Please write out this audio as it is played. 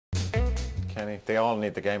Kenny, they all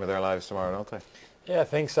need the game of their lives tomorrow, don't they? Yeah, I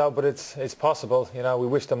think so, but it's possible. You know, we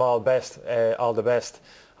wish them all the best.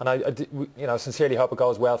 And I sincerely hope it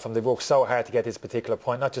goes well for them. They've worked so hard to get this particular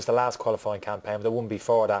point, not just the last qualifying campaign, but the one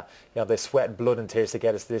before that. You know, they sweat blood and tears to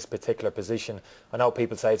get us to this particular position. I know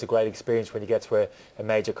people say it's a great experience when you get to a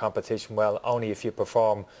major competition. Well, only if you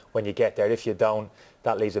perform when you get there. If you don't,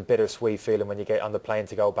 that leaves a bittersweet feeling when you get on the plane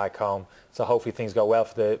to go back home. So hopefully things go well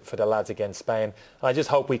for the lads against Spain. And I just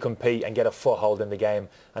hope we compete and get a foothold in the game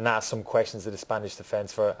and ask some questions to the Spanish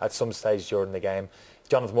defence at some stage during the game.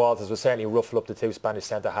 Jonathan Walters will certainly ruffle up the two Spanish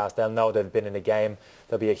centre-halves. They'll know they've been in the game.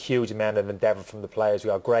 There'll be a huge amount of endeavour from the players.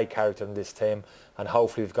 We've got great character in this team, and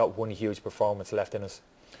hopefully we've got one huge performance left in us.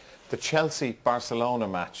 The Chelsea-Barcelona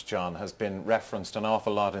match, John, has been referenced an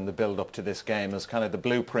awful lot in the build-up to this game as kind of the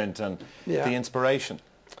blueprint and the inspiration.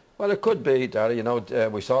 Well, it could be, Darry. You know,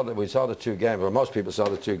 we saw the two games, or most people saw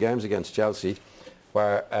the two games against Chelsea,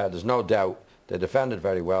 where there's no doubt they defended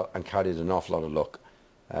very well and carried an awful lot of luck.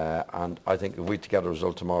 And I think if we get a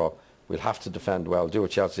result tomorrow, we'll have to defend well, do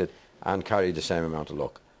what Chelsea did, and carry the same amount of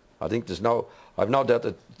luck. I think I've no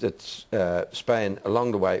doubt that Spain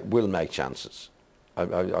along the way will make chances.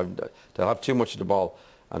 They'll have too much of the ball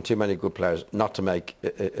and too many good players not to make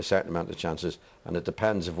a certain amount of chances, and it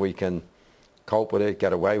depends if we can cope with it,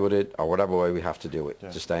 get away with it, or whatever way we have to do it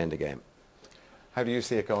to stay in the game. How do you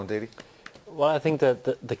see it going, Didi? Well, I think that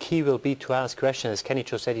the key will be to ask questions. As Kenny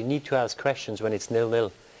just said, you need to ask questions when it's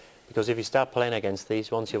 0-0. Because if you start playing against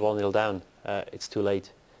these, once you're 1-0 down, it's too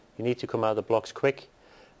late. You need to come out of the blocks quick.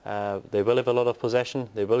 They will have a lot of possession.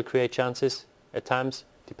 They will create chances at times,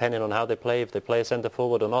 depending on how they play, if they play a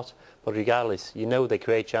centre-forward or not. But regardless, you know they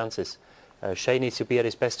create chances. Shea needs to be at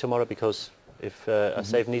his best tomorrow, because if a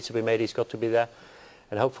save needs to be made, he's got to be there.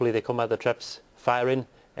 And hopefully they come out the traps firing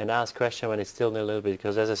and ask questions when it's still 0-0,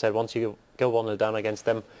 because as I said, once you go 1-0 down against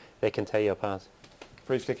them, they can tear you apart.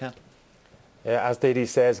 Briefly, Ken. Yeah, as Didi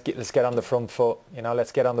says, let's get on the front foot. You know,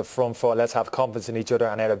 let's get on the front foot. Let's have confidence in each other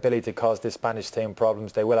and our ability to cause this Spanish team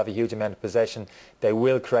problems. They will have a huge amount of possession. They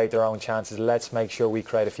will create their own chances. Let's make sure we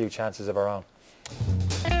create a few chances of our own.